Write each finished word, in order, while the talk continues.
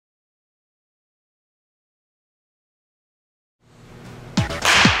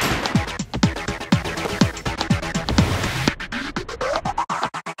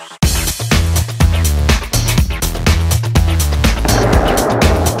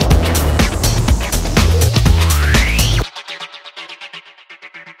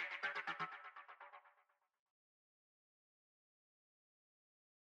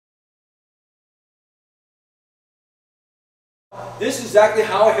This is exactly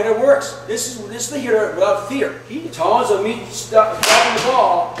how a hitter works. This is the hitter without fear. The tolerance of me stopping the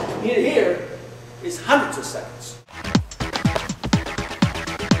ball here to here is hundreds of seconds.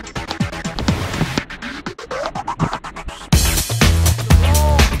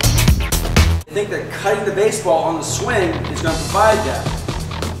 I think that cutting the baseball on the swing is going to provide that.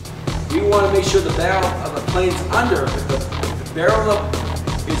 We want to make sure the barrel of the plane's under. If the barrel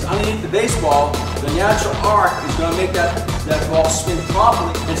is underneath the baseball, the natural arc is going to make that ball spin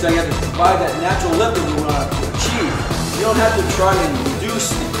properly. It's going to provide that natural lift that we want to achieve. You don't have to try and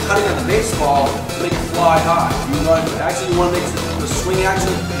reduce the cutting of the baseball to make it fly high. You want to make the swing action,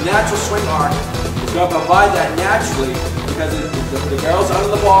 natural swing arc is going to provide that naturally because the barrel's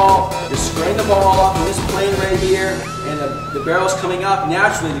under the ball, you're squaring the ball up in this plane right here, and the barrel's coming up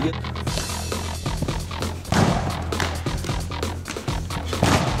naturally to get.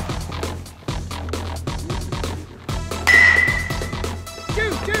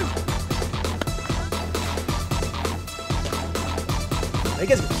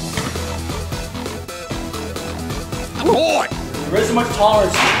 There isn't much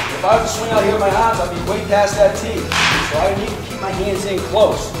tolerance. If I was to swing out here with my hands, I'd be way past that tee. So I need to keep my hands in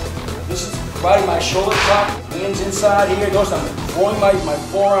close. This is providing my shoulder tuck, hands inside here. Notice I'm throwing my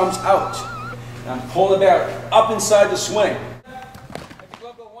forearms out. And I'm pulling the barrel up inside the swing.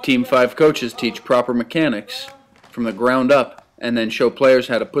 Team 5 coaches teach proper mechanics from the ground up and then show players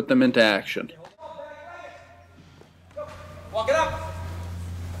how to put them into action. Walk it up.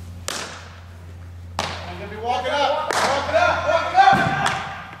 I'm going to be walking up. Walk it up. Walk it up.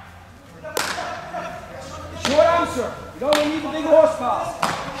 Short arm circle. You don't really need the big horsepower.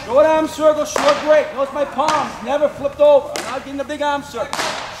 Short arm circle, short break. Notice my palms never flipped over. I'm not getting the big arm circle.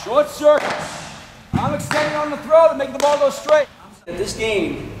 Short circle. I'm extending on the throw to make the ball go straight. This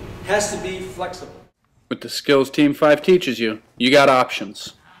game has to be flexible. With the skills Team 5 teaches you, you got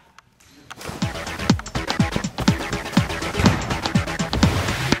options.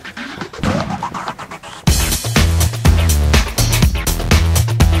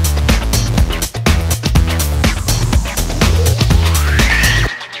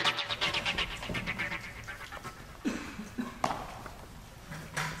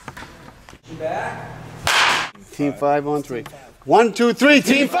 Team 5 on 3. 1, 2, 3,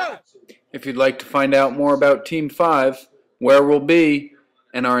 Team 5! If you'd like to find out more about Team 5, where we'll be,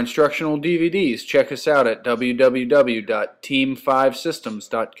 and our instructional DVDs, check us out at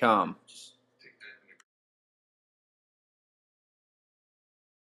www.team5systems.com.